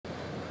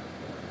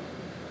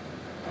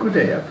Good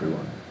day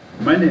everyone.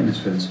 My name is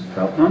Vincent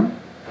Veldman.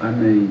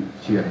 I'm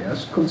a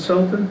GIS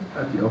consultant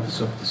at the Office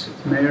of the City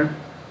Mayor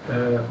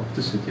of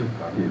the City of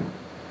Barangay.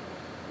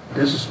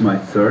 This is my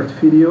third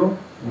video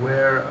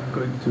where I'm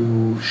going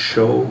to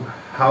show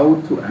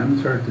how to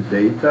enter the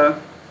data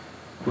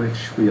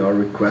which we are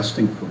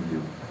requesting from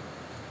you.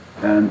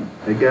 And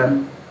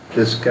again,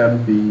 this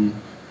can be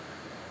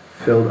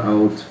filled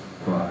out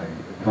by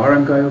a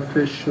barangay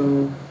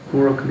official,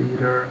 Purok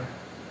leader,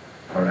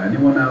 or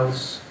anyone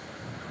else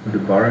who the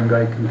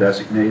barangay can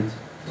designate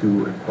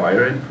to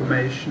acquire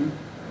information,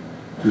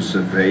 to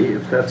survey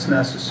if that's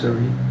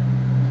necessary.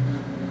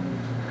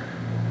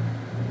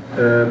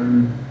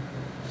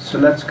 So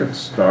let's get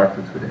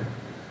started with it.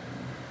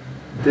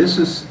 This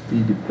is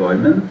the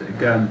deployment,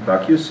 again,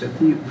 Baguio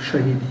City,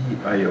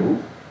 Ushahidi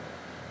IO.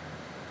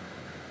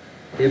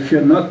 If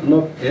you're not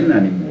logged in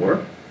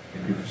anymore,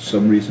 if you for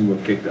some reason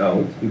were kicked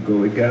out, you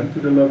go again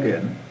to the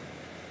login,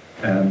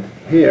 and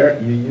here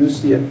you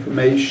use the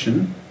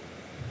information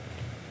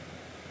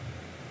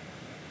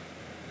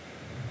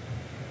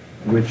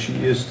which you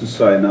used to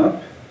sign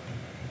up.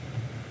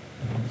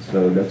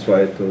 So that's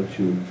why I told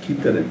you keep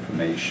that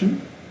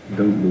information,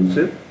 don't lose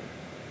it.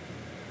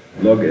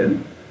 Log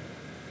in.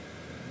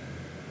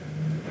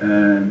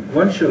 And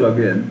once you log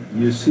in,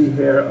 you see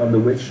here under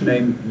which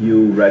name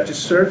you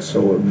registered.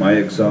 So my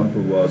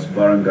example was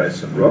Barangay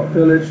Rock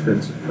Village,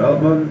 Vincent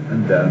Veldman,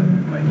 and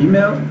then my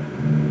email.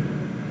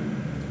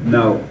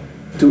 Now,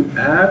 to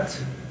add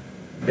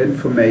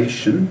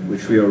information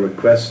which we are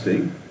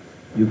requesting,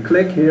 you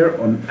click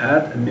here on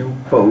Add a New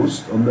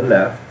Post on the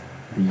left,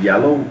 the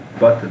yellow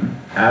button,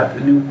 Add a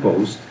New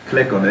Post,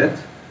 click on it.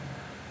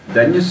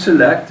 Then you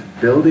select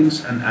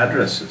Buildings and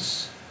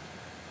Addresses.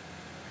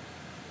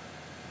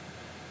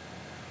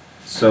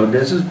 So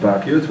this is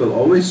Baguio. It will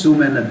always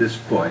zoom in at this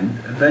point,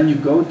 and then you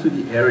go to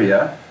the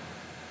area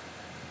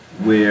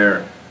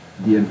where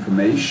the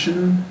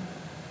information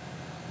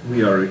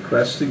we are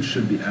requesting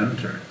should be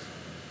entered.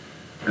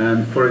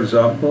 And for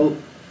example,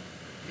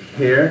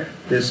 here,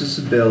 this is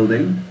a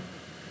building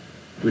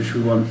which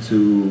we want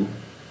to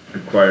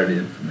acquire the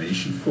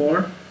information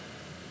for,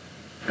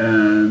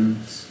 and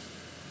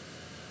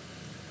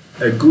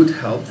a good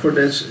help for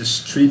this is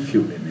Street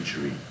View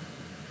imagery.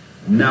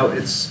 Now,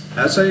 it's,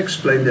 as I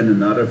explained in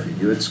another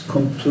video, it's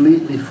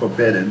completely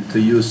forbidden to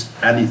use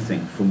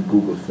anything from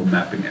Google for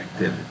mapping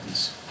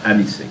activities.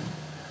 Anything.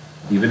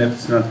 Even if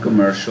it's not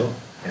commercial,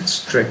 it's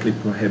strictly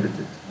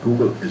prohibited.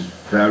 Google is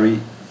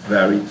very,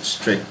 very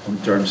strict on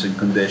terms and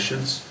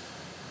conditions.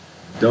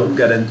 Don't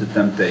get into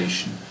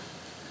temptation.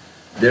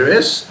 There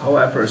is,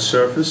 however, a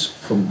service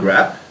from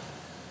Grab.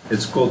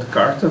 It's called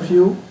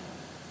CartaView.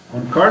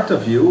 On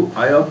CartaView,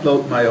 I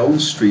upload my own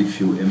Street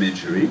View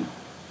imagery.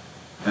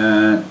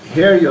 And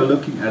here you're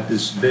looking at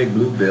this big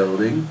blue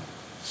building,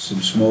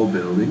 some small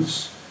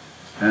buildings.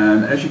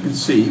 And as you can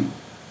see,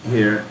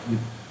 here you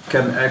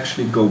can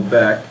actually go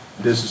back.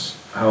 This is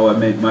how I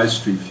made my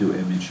Street View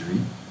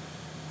imagery.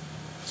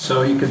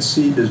 So you can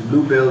see this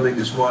blue building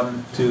is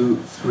 1, 2,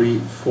 3,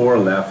 4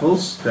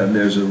 levels. Then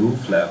there's a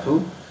roof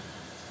level.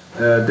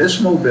 This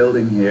small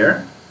building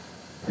here,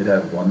 it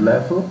had 1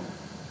 level.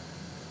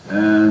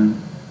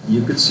 And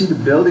you can see the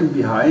building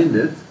behind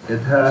it.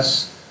 It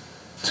has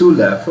 2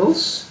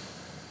 levels.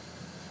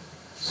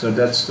 So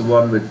that's the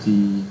one with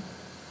the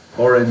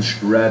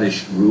orange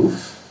reddish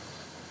roof.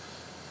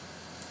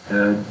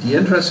 The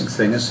interesting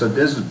thing is, so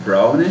this is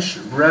brownish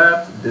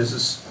red, this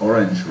is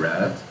orange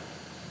red.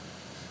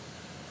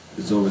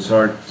 It's always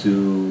hard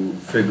to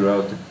figure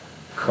out the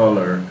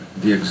color,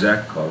 the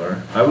exact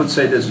color. I would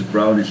say this is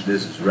brownish,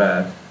 this is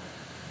red.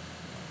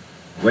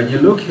 When you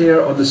look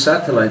here on the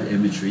satellite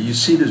imagery, you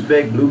see this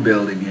big blue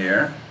building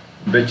here,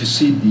 but you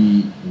see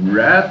the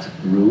red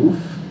roof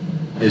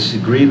is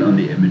green on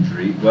the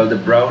imagery, while the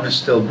brown is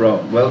still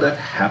brown. Well, that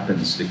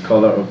happens. The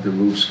color of the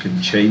roofs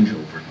can change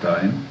over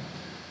time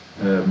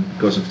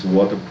because of the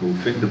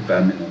waterproofing,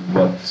 depending on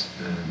what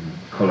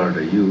color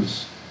they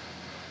use.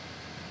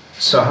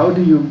 So how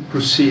do you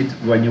proceed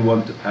when you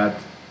want to add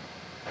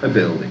a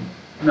building?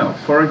 Now,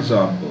 for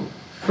example,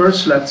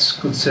 first let's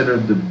consider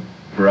the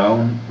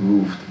brown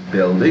roofed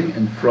building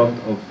in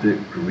front of the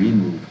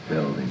green roofed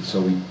building.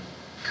 So we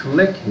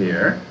click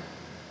here,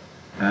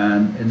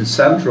 and in the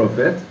center of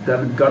it,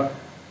 then it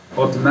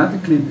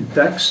automatically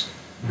detects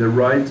the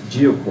right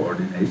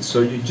geo-coordinates.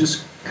 So you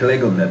just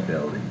click on that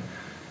building.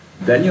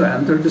 Then you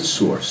enter the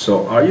source.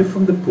 So are you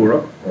from the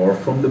Purok or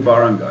from the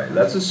barangay?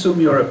 Let's assume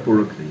you're a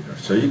Purok leader.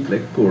 So you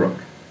click Purok.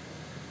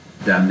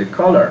 Then the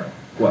color.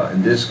 Well,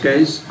 in this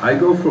case, I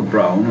go for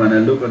brown when I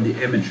look on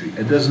the imagery.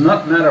 It does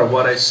not matter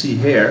what I see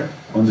here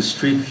on the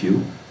street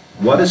view.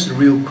 What is the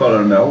real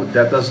color now?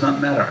 That does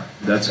not matter.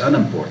 That's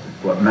unimportant.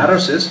 What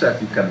matters is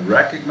that you can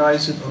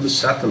recognize it on the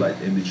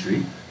satellite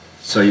imagery.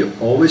 So you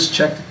always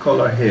check the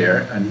color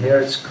here, and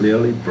here it's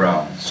clearly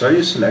brown. So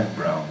you select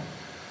brown.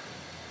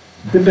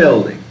 The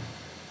building.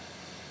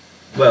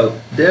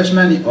 Well, there's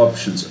many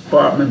options.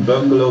 Apartment,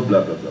 bungalow,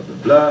 blah, blah, blah, blah,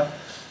 blah.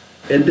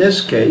 In this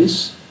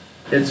case,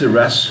 it's a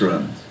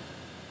restaurant.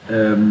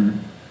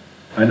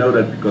 I know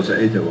that because I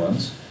ate it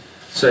once.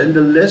 So in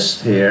the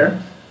list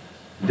here,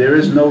 there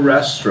is no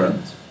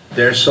restaurant.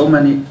 There are so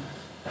many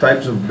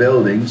types of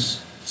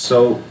buildings,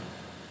 so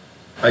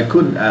I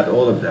couldn't add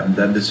all of them.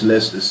 Then this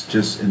list is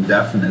just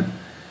indefinite.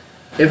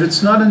 If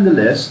it's not in the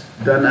list,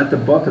 then at the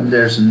bottom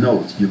there's a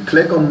note. You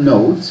click on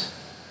note,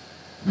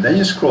 then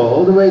you scroll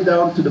all the way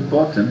down to the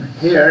bottom.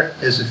 Here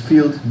is a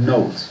field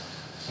note.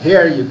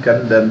 Here you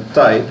can then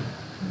type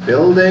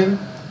building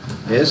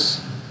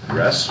is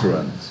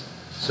restaurant.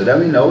 So then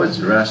we know it's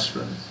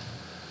restaurant.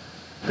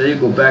 Then you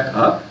go back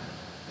up.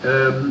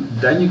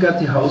 Then you got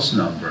the house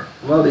number.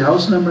 Well, the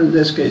house number in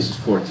this case is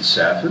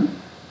 47.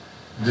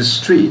 The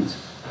street,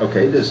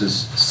 okay, this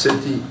is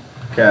City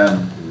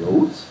Camp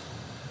Road.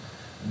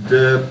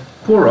 The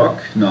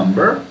Purok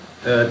number,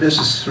 this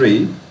is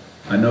 3.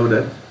 I know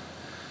that.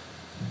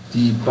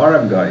 The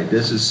Barangay,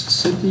 this is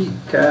City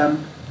Camp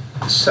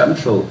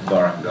Central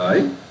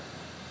Barangay.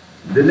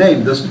 The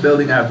name, does the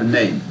building have a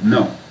name?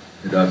 No,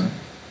 it doesn't.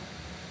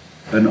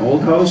 An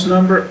old house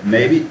number?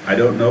 Maybe, I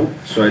don't know,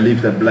 so I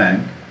leave that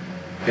blank.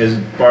 Is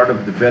it part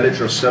of the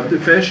village or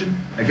subdivision?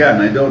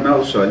 Again, I don't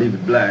know, so I leave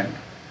it blank.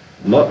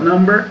 Lot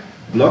number?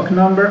 Block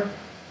number?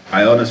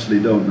 I honestly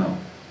don't know.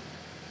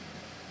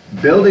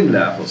 Building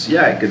levels,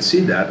 yeah, I can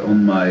see that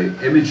on my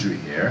imagery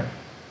here.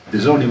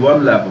 There's only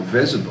one level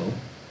visible.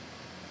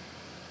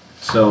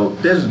 So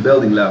this is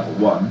building level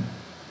 1.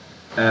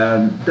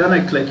 And then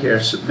I click here,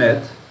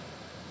 submit.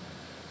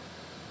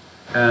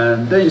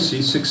 And then you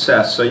see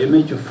success. So you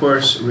made your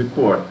first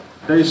report.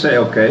 Then you say,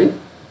 okay,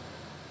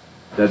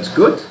 that's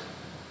good.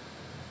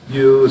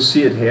 You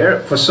see it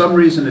here. For some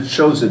reason it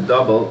shows a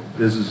double.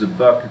 This is a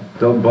bug,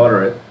 don't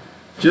bother it.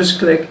 Just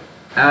click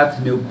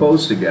add new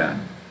post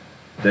again.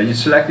 Then you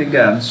select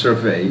again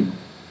survey.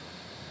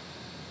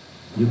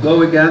 You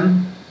go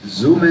again,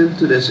 zoom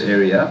into this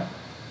area.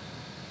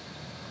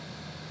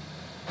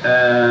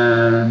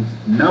 And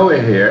now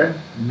we're here.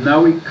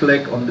 Now we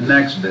click on the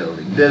next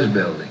building, this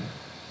building.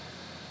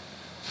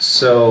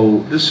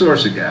 So the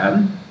source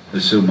again,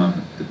 assume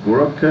I'm the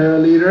Purok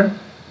leader.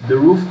 The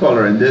roof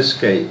color in this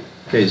case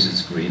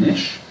is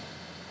greenish.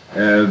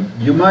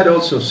 You might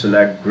also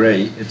select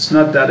gray. It's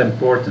not that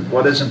important.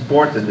 What is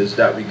important is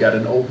that we get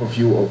an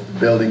overview of the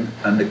building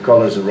and the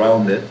colors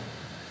around it,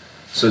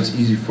 so it's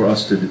easy for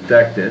us to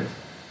detect it.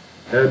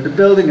 The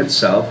building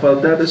itself, well,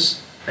 that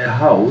is a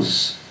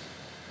house.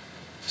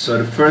 So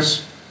the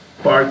first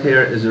part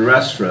here is a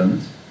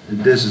restaurant.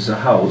 This is a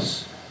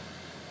house.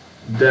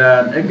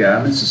 Then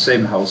again, it's the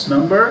same house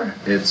number.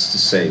 It's the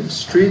same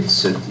street,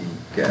 City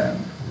Camp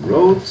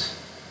Road.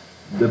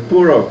 The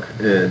Purok,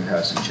 it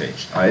hasn't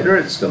changed either,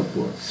 it's still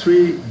Purok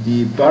 3.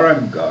 The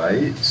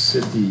Barangay,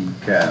 City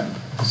Camp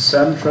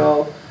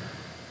Central.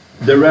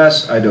 The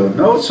rest I don't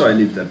know, so I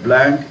leave that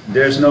blank.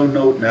 There's no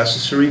note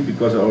necessary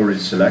because I already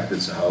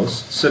selected the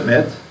house.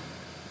 Submit.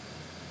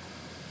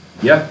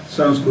 Yeah,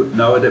 sounds good.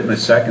 Now I did my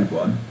second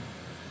one.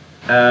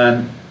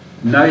 And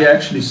now you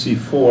actually see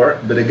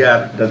 4, but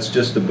again, that's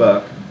just a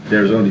bug.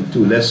 There's only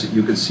 2 listed.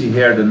 You can see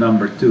here the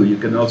number 2. You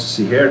can also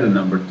see here the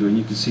number 2, and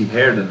you can see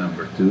here the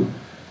number 2.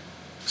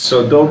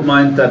 So don't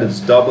mind that it's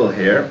double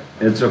here.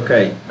 It's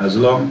okay, as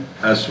long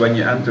as when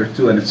you enter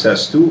 2 and it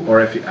says 2, or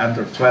if you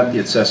enter 20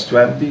 it says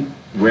 20,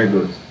 we're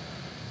good.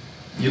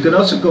 You can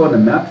also go on the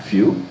map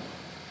view.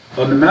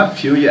 On the map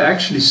view you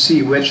actually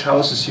see which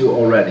houses you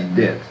already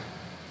did.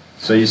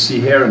 So you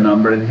see here a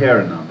number and here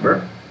a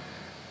number.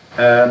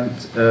 And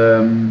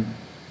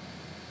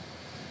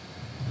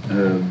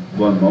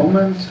one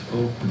moment,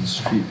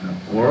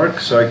 OpenStreetMap.org,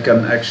 so I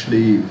can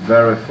actually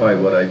verify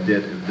what I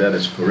did if that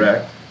is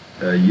correct.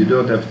 You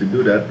don't have to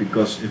do that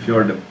because if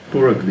you're the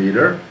Purok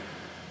leader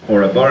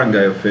or a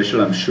Barangay official,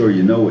 I'm sure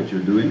you know what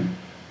you're doing.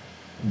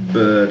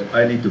 But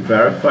I need to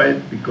verify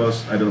it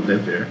because I don't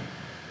live here.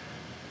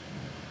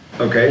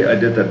 Okay, I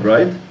did that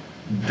right.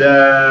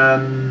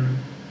 Then,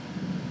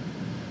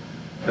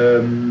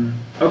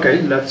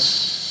 okay, let's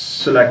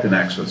select the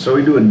next one. So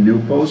we do a new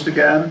post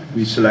again.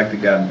 We select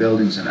again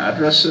buildings and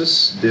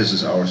addresses. This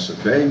is our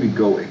survey. We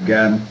go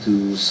again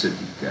to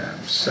City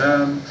Camp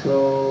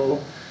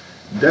Central.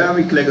 Then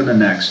we click on the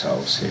next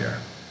house here.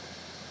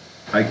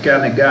 I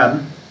can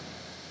again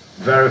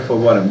verify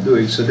what I'm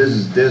doing. So this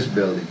is this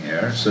building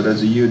here. So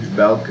that's a huge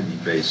balcony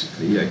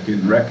basically. I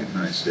can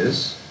recognize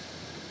this.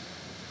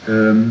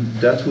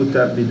 That would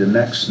then be the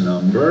next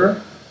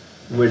number,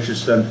 which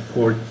is then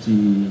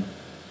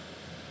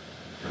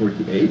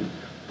 48.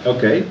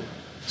 Okay,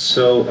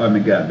 so I'm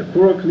again the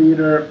Purok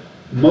leader.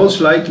 Most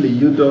likely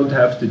you don't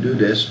have to do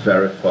this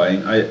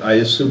verifying. I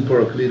assume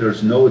Purok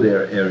leaders know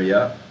their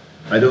area.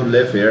 I don't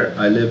live here,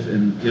 I live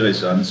in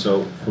Irisan,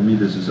 so for me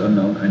this is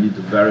unknown. I need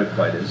to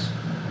verify this.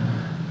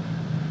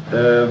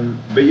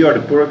 But you're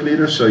the Purok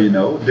leader, so you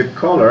know. The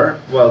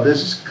color, well,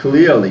 this is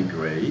clearly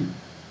gray.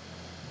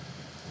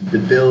 The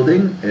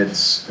building,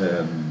 it's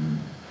a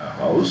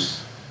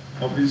house,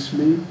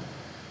 obviously.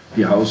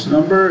 The house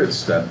number,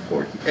 it's then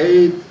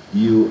 48.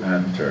 You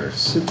enter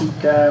City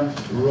Camp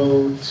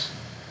Road.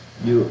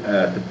 You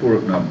add the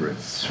Purok number,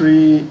 it's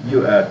 3.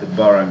 You add the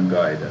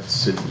Barangay, that's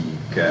City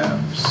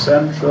Camp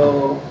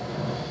Central.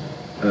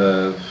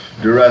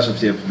 The rest of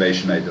the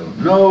information I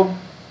don't know.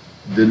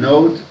 The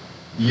node,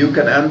 you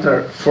can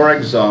enter, for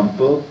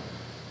example,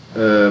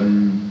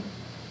 you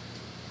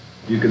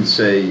can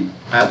say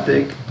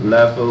attic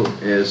level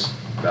is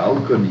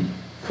balcony,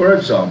 for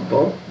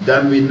example.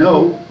 Then we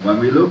know when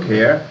we look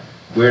here,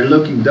 we're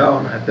looking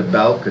down at the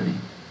balcony.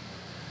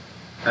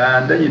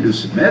 And then you do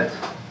submit.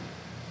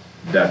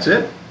 That's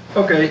it.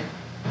 Okay.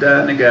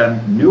 Then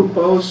again, new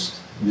post.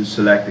 You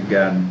select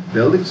again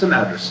buildings and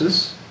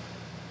addresses.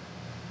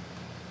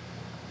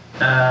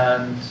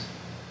 And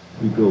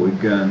we go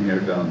again here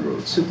down the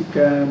road,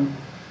 CityCam.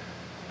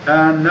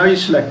 And now you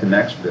select the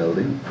next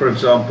building. For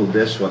example,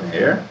 this one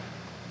here.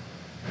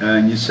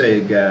 And you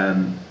say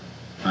again,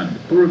 I'm the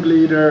Purok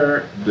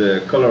leader.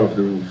 The color of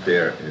the roof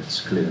there, it's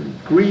clearly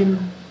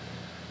green.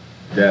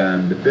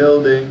 Then the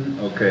building,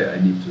 okay, I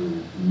need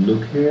to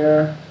look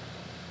here.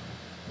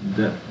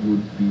 That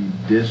would be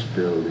this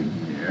building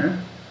here.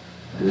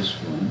 This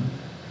one.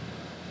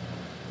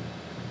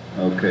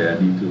 Okay, I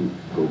need to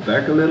go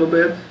back a little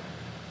bit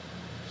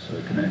so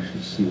I can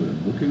actually see what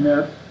I'm looking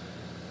at.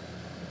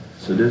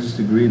 So this is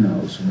the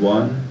greenhouse,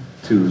 1,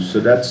 2, so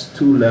that's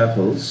 2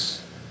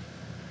 levels.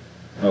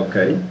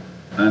 Okay,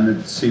 and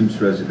it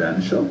seems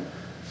residential.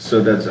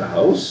 So that's a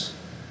house.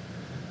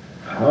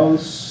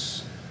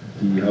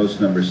 The house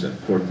number is at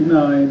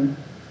 49.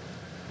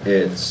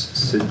 It's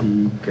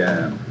City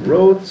Camp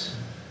Road.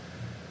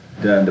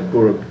 Then the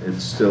Purok,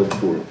 it's still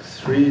Purok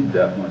 3,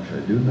 that much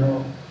I do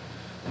know.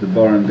 The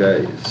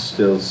Barangay is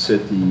still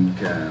City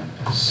Camp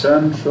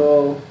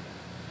Central.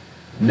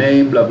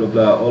 Name, blah blah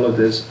blah, all of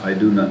this I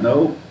do not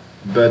know.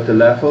 But the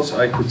levels,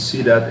 I could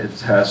see that it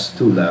has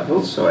 2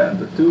 levels, so I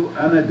enter 2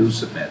 and I do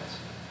submit.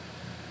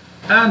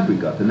 And we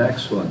got the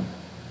next one.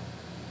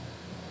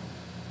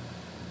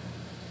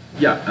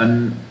 Yeah,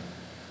 and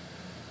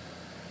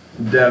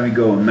then we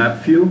go on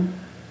map view.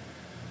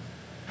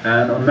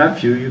 And on map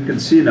view you can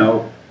see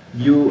now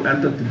you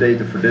entered the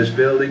data for this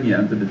building, you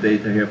enter the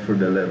data here for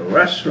the little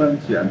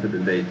restaurant, you enter the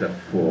data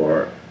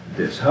for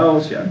this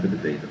house, you enter the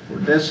data for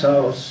this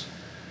house.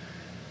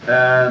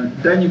 And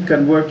then you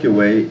can work your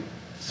way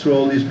through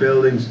all these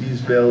buildings,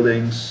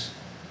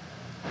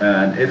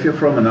 and if you're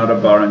from another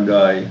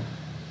barangay,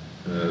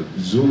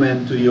 zoom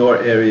into your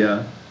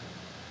area.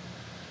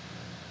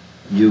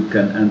 You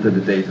can enter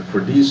the data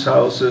for these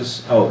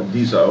houses. Oh,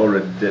 these I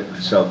already did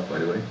myself, by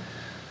the way.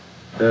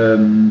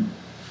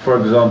 For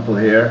example,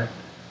 here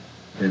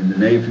in the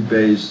Navy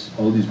base,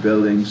 all these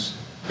buildings.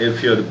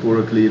 If you're the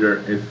Purok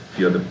leader, if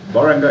you're the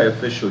barangay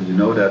official, you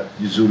know that.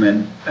 You zoom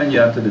in and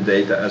you enter the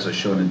data as I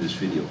shown in this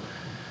video.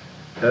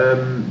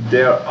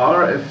 There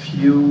are a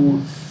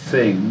few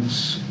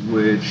things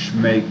which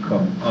may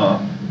come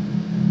up.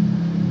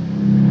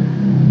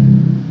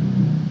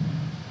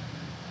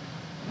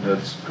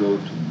 Let's go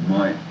to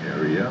my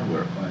area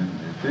where I'm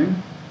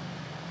living.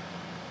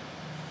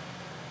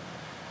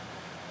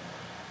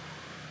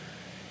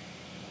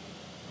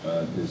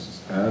 This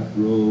is Ad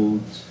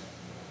Road.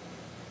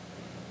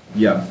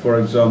 Yeah, for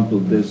example,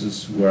 this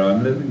is where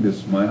I'm living, this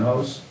is my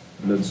house.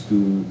 Let's do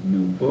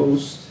new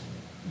post,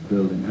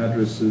 building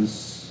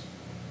addresses.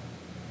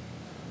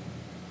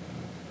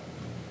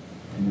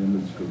 And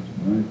let's go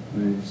to my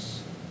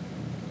place.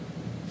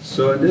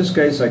 So in this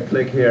case, I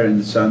click here in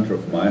the center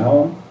of my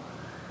home.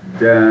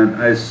 Then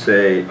I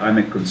say I'm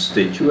a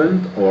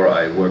constituent or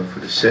I work for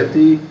the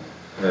city.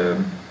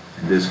 In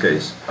this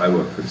case, I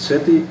work for the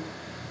city.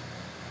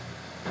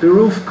 The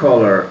roof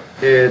color,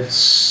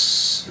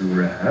 it's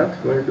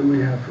red. Where do we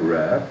have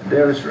red?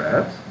 There is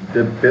red.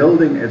 The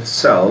building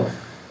itself,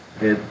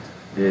 it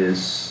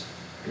is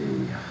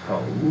a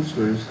house.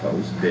 Where is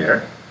house?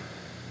 There.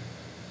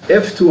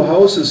 If 2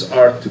 houses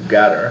are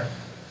together,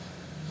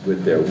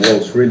 with their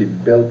walls really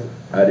built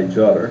at each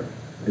other,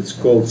 it's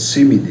called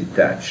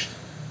semi-detached.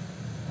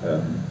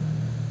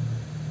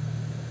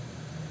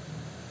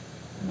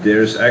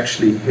 There's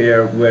actually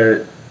here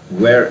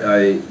where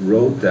I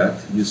wrote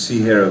that, you see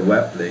here a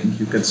web link.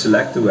 You can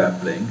select the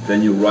web link,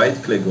 then you right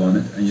click on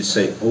it and you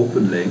say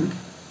open link.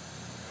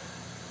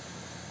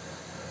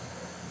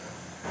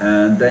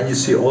 And then you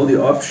see all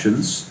the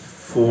options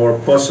for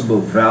possible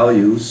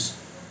values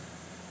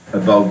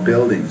about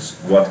buildings,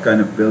 what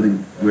kind of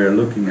building we're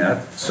looking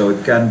at. So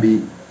it can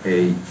be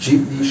a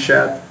jeepney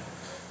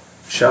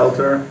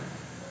shelter,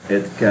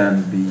 it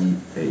can be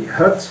a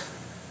hut,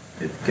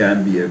 it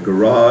can be a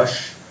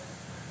garage,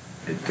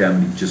 it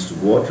can be just a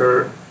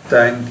water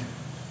tank,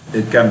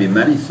 it can be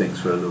many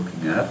things we're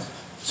looking at.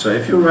 So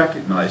if you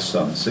recognize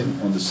something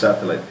on the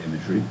satellite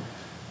imagery,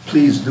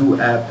 please do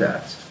add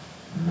that.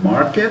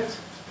 Mark it,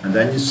 and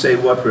then you say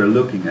what we're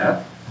looking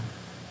at.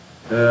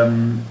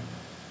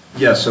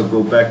 Yeah, so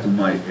go back to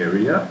my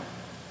area.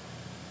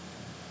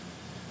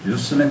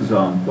 Just an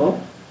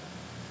example.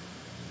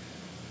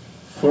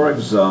 For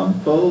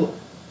example,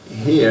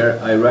 here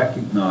I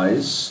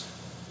recognize,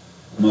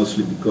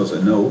 mostly because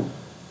I know,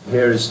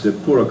 here is the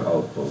Purok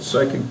outpost.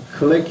 So I can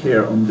click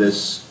here on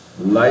this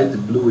light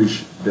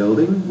bluish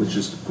building, which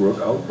is the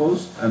Purok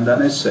outpost, and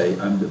then I say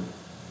I'm the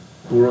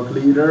Purok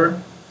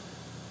leader,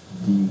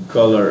 The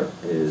color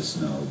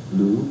is now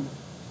blue.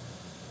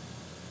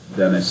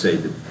 Then I say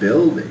the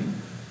building.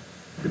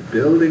 The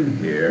building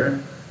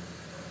here,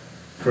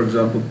 for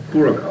example,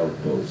 Purok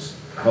outpost.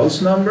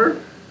 House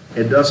number,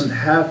 it doesn't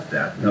have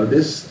that. Now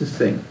this is the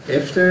thing.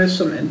 If there is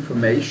some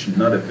information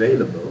not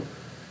available,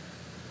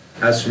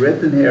 as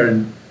written here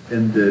in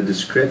the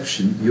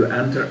description, you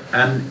enter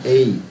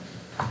NA.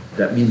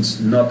 That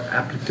means not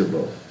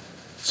applicable.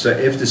 So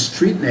if the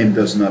street name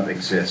does not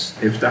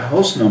exist, if the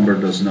house number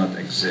does not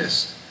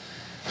exist,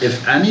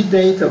 if any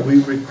data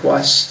we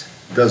request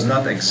does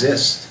not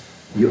exist,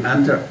 you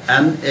enter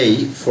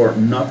NA for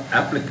not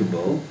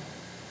applicable,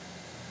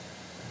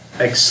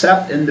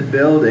 except in the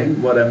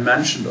building, what I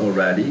mentioned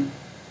already.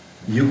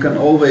 You can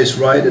always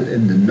write it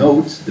in the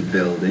note, the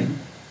building.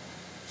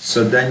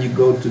 So then you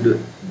go to the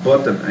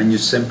bottom and you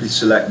simply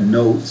select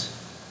note,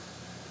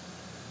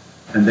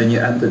 and then you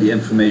enter the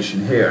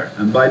information here.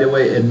 And by the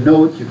way, in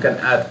note you can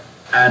add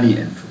any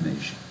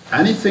information.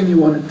 Anything you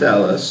want to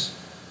tell us,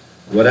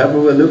 whatever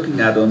we're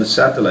looking at on the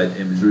satellite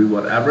imagery,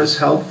 whatever is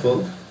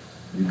helpful,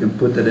 you can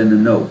put it in a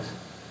note.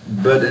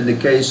 But in the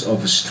case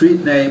of a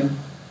street name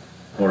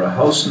or a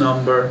house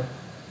number,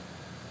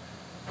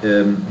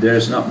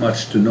 there's not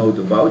much to note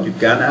about. You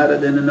can add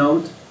it in a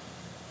note,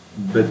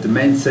 but the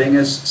main thing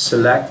is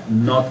select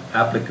not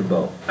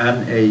applicable,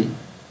 NA,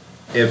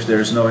 if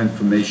there's no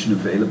information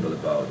available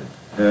about it.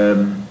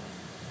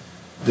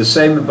 The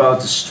same about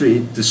the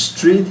street. The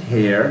street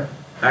here,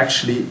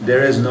 actually,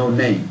 there is no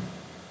name.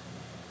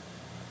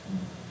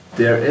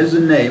 There is a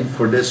name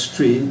for this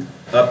street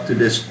up to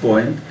this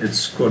point.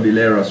 It's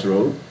Cordilleras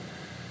Road.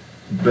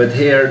 But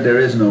here there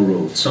is no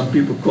road. Some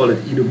people call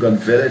it Idogan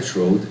Village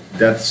Road.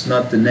 That's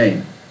not the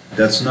name.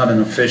 That's not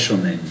an official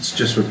name. It's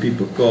just what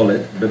people call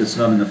it, but it's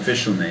not an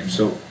official name.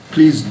 So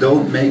please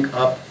don't make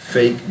up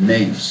fake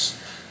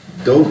names.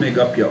 Don't make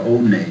up your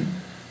own name.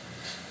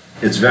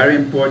 It's very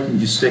important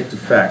you stick to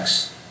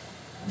facts.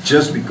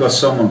 Just because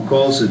someone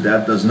calls it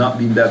that does not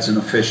mean that's an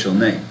official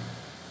name.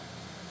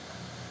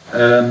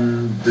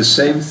 The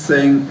same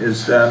thing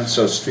is then,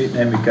 so street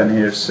name, you can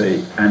here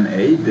say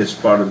NA, this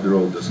part of the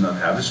road does not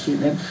have a street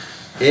name.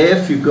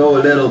 If you go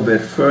a little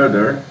bit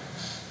further,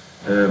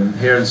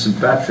 here in St.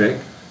 Patrick,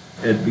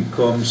 it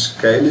becomes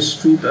Kyle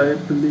Street, I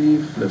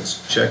believe.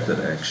 Let's check that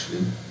actually,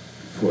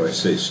 before I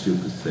say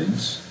stupid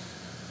things.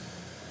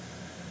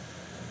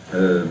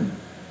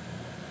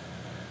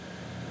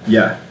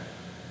 Yeah,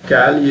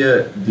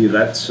 Calle di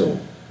Rezzo.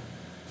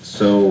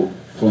 So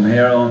from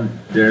here on,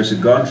 there's a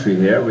gantry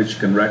here, which you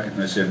can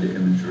recognize in the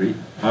imagery.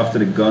 After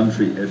the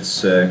gantry,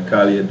 it's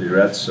Calle di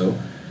Rezzo.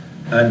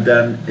 And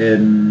then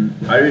in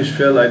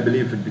Irishville, I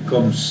believe it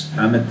becomes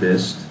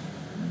Amethyst.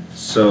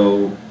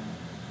 So,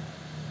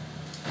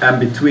 and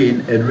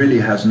between, it really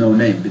has no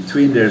name.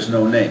 Between, there's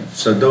no name.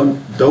 So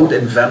don't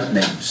invent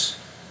names.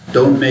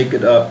 Don't make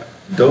it up.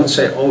 Don't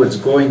say, oh, it's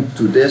going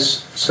to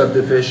this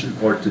subdivision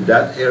or to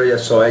that area,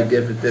 so I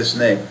give it this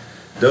name.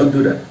 Don't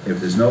do that. If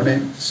there's no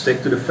name,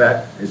 stick to the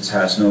fact it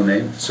has no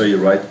name, so you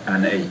write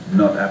NA,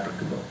 not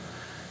applicable.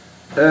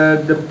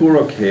 The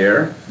Purok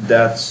here,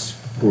 that's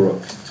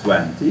Purok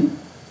 20.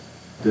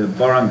 The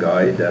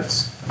Barangay,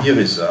 that's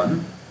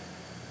Irizan.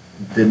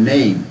 The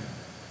name.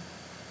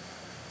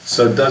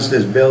 So does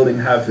this building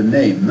have a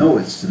name? No,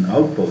 it's an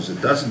outpost.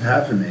 It doesn't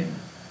have a name.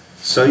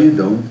 So you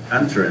don't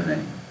enter a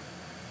name.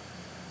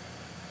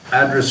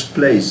 Address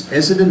place.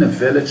 Is it in a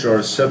village or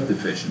a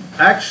subdivision?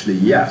 Actually,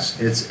 yes,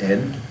 it's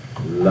in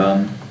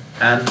Lan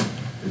and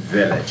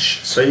Village.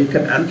 So you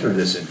can enter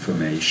this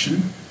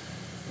information.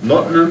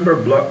 Lot number,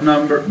 block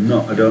number,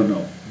 no, I don't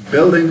know.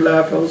 Building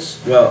levels,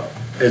 well,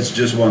 it's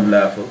just one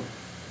level.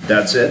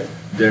 That's it.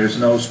 There's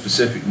no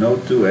specific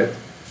note to it.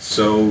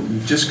 So you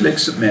just click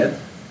submit.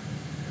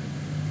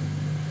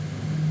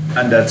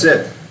 And that's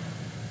it.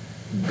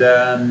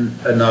 Then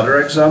another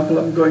example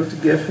I'm going to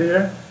give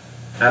here.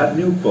 Add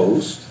new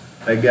post.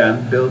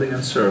 Again, building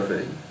and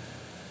survey.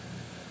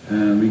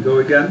 And we go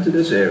again to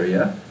this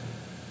area.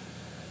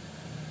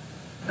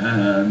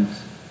 And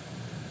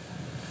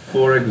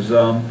for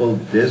example,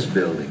 this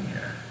building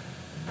here.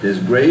 This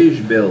grayish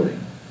building.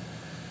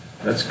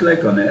 Let's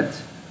click on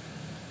it.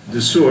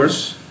 The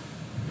source,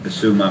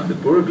 assume I'm the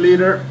Purok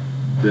leader.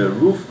 The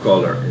roof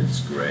color is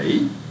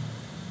gray.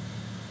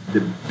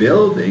 The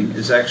building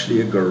is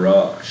actually a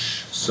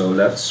garage. So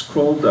let's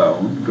scroll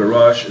down.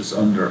 Garage is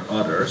under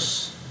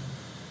others.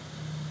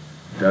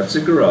 That's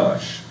a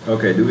garage.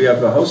 Okay, do we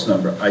have a house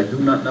number? I do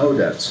not know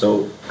that,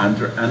 so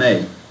enter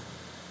NA.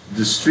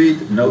 The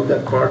street, note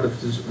that part of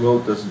this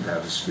road doesn't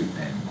have a street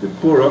name. The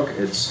Purok,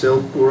 it's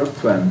still Purok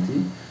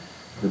 20.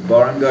 The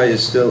Barangay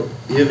is still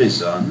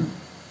Irizan.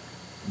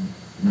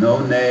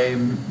 No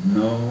name,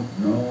 no.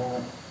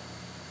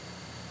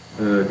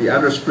 The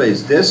address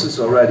place, this is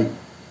already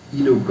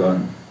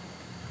Idogan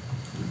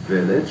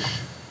Village.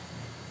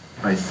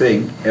 I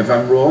think, if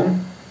I'm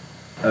wrong,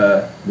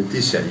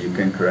 Leticia, you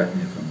can correct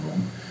me if I'm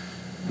wrong.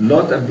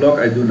 Lot and block,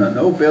 I do not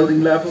know.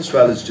 Building levels,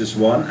 well, it's just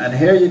one. And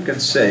here you can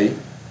say,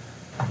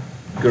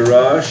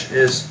 garage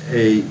is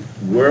a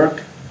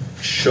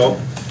workshop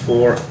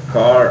for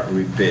car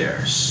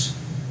repairs.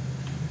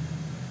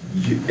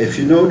 if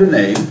you know the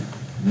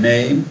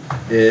name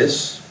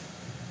is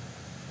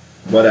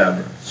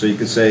whatever. So you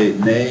could say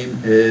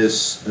name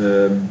is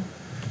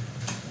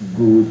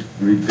good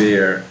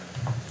repair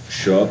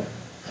shop,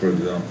 for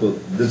example.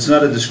 That's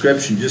not a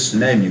description, just a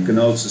name. You can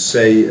also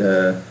say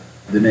the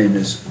name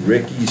is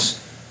Ricky's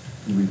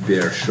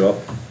repair shop,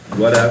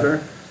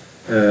 whatever.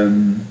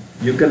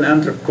 You can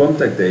enter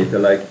contact data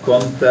like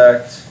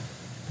contact,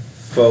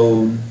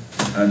 phone,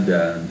 and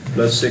then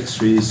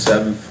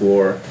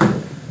 +6374,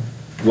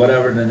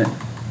 whatever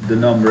the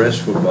number is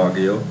for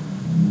Baguio.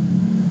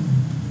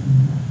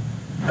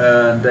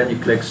 And then you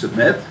click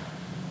submit.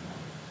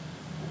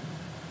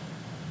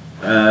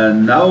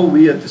 And now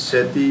we at the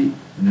city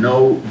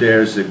know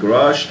there's a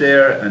garage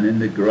there, and in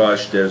the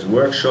garage there's a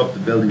workshop, the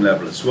building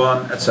level is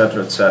 1,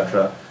 etc.,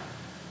 etc.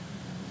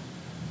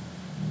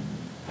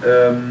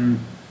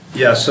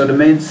 Yeah, so the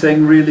main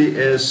thing really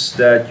is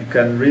that you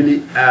can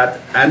really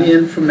add any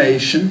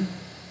information.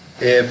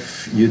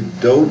 If you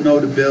don't know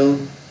the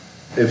build,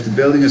 if the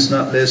building is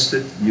not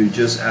listed, you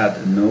just add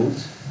a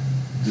note.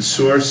 The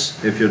source,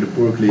 if you're the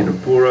Purok leader,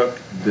 Purok.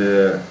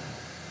 The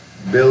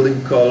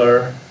building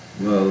color,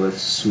 well, let's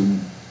assume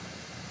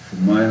for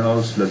my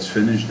house, let's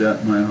finish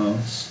that, my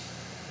house.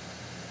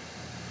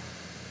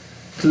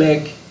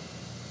 Click.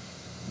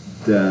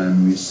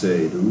 Then we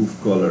say the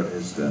roof color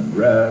is then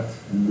red.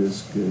 In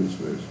this case,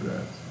 where's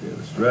red?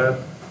 There's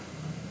red.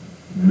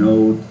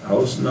 Note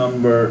house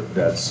number,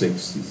 that's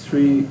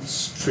 63.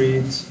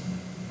 Street,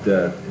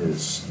 that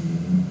is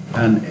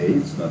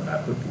N8, it's not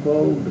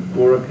applicable. The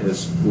Purok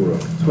is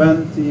Purok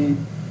 20.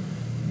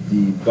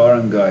 The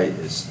Barangay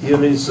is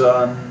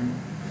Irizan.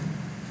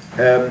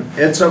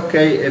 It's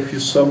okay if you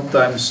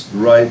sometimes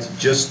write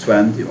just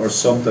 20 or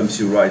sometimes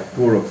you write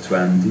Purok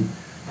 20.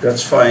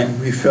 That's fine,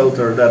 we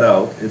filter that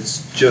out.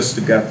 It's just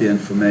to get the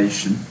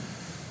information.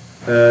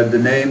 The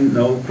name,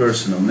 no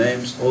personal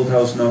names. Old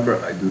house number,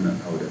 I do not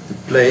know that. The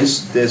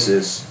place, this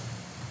is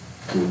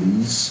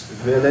Police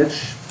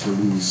Village.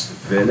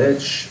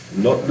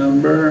 Lot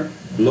number,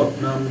 block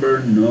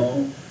number,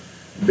 no.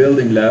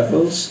 Building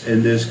levels,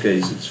 in this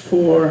case it's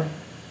 4.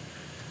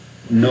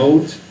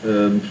 Note,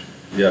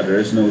 yeah, there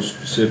is no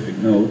specific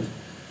note.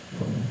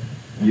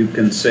 You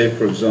can say,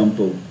 for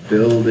example,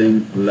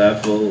 building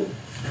level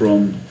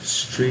from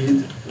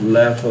street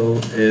level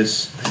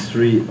is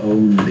 3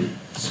 only.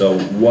 So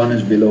 1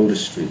 is below the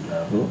street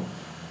level.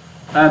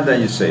 And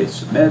then you say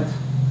submit.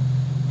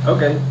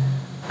 Okay.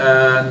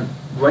 And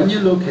when you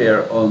look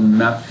here on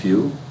map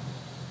view,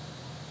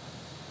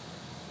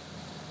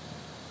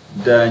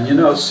 then you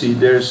now see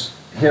there's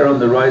here on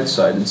the right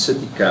side in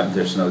city camp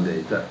there's no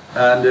data.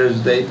 And there's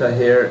data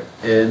here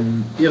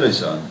in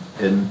Irizan,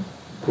 in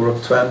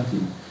Purok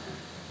 20.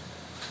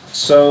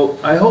 So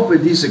I hope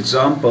with these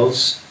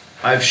examples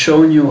I've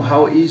shown you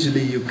how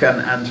easily you can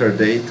enter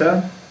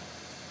data.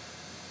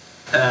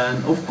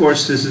 And of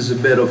course this is a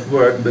bit of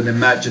work, but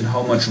imagine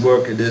how much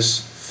work it is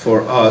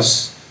for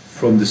us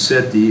from the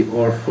city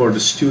or for the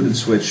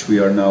students which we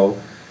are now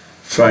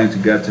trying to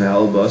get to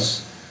help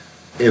us.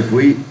 If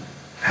we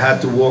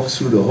had to walk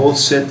through the whole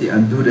city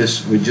and do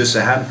this with just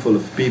a handful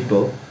of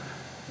people.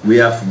 We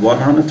have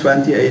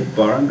 128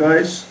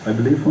 barangays, I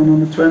believe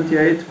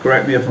 128,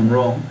 correct me if I'm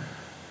wrong.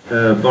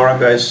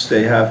 Barangays,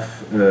 they have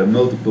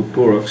multiple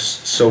Puroks,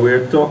 so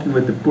we're talking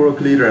with the Purok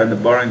leader and the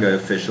barangay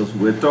officials.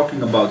 We're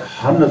talking about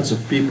hundreds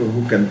of people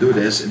who can do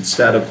this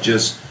instead of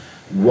just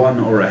one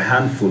or a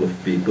handful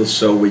of people.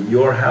 So with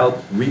your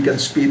help, we can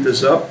speed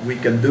this up. We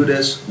can do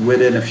this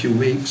within a few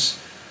weeks.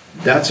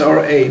 That's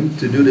our aim,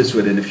 to do this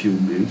within a few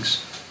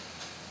weeks.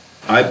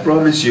 I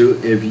promise you,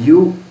 if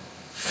you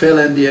fill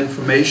in the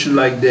information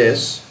like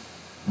this,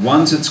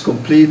 once it's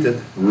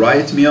completed,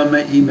 write me on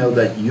my email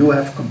that you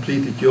have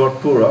completed your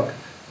Purok.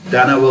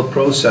 Then I will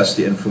process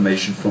the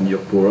information from your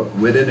Purok.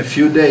 Within a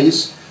few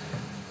days,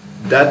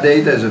 that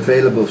data is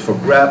available for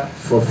Grab,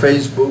 for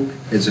Facebook,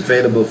 it's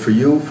available for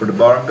you, for the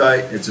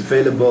barangay, it's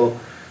available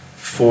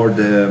for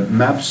the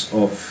maps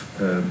of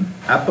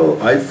Apple,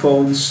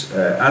 iPhones,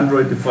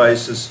 Android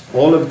devices.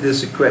 All of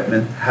this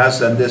equipment has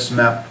then this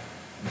map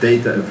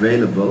data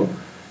available.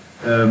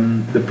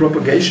 The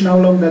propagation, how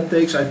long that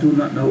takes, I do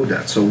not know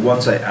that. So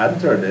once I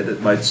entered it,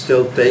 it might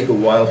still take a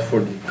while for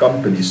the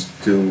companies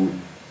to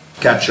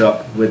catch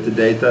up with the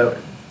data.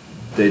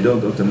 They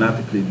don't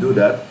automatically do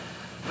that.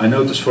 I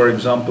noticed, for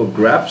example,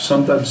 Grab,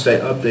 sometimes they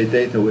update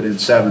data within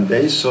 7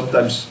 days,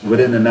 sometimes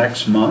within the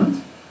next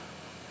month.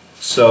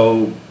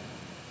 So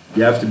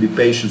you have to be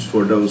patient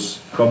for those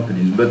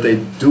companies, but they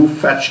do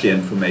fetch the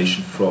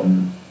information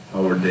from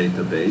our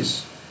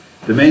database.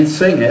 The main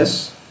thing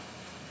is,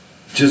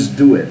 just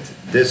do it.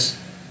 This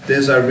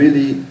I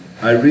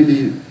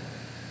really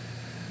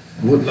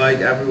would like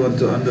everyone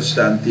to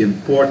understand the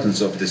importance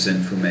of this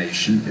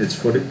information. It's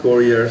for the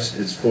couriers,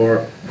 it's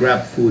for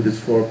Grab food, it's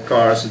for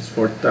cars, it's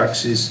for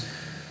taxis.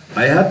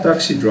 I had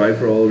taxi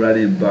driver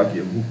already in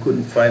Baguio who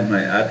couldn't find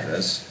my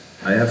address.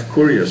 I have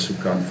couriers who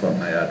can't find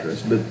my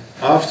address, but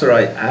after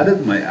I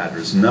added my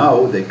address,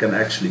 now they can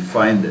actually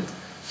find it.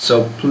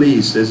 So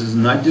please, this is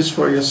not just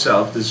for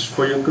yourself, this is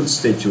for your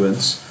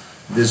constituents.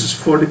 This is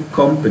for the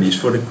companies,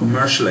 for the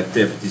commercial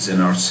activities in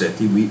our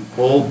city. We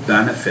all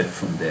benefit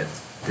from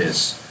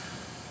this.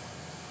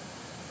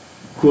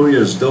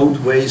 Couriers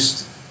don't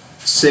waste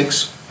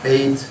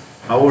 6-8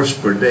 hours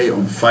per day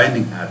on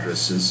finding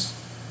addresses,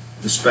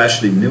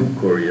 especially new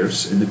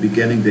couriers. In the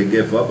beginning they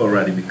give up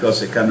already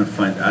because they cannot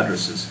find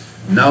addresses.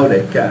 Now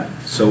they can.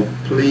 So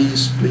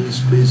please,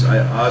 please, please, I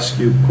ask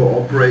you,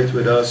 cooperate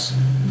with us,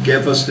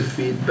 give us the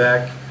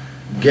feedback.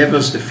 Give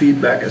us the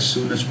feedback as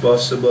soon as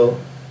possible.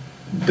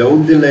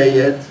 Don't delay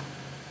it.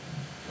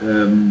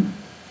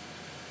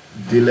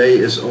 Delay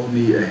is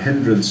only a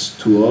hindrance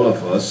to all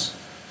of us.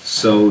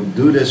 So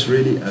do this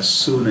really as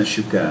soon as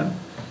you can.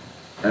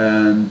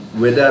 And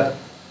with that,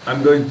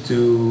 I'm going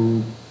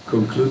to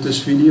conclude this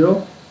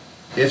video.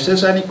 If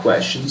there's any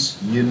questions,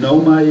 you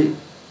know my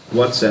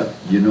WhatsApp,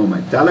 you know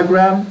my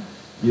Telegram,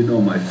 you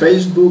know my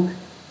Facebook.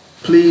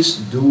 Please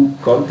do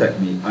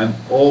contact me. I'm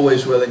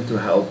always willing to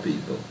help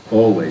people,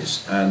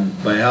 always. And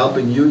by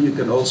helping you, you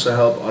can also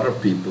help other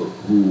people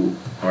who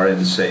are in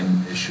the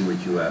same issue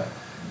that you have.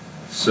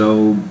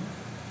 So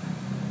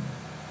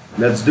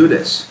let's do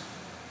this.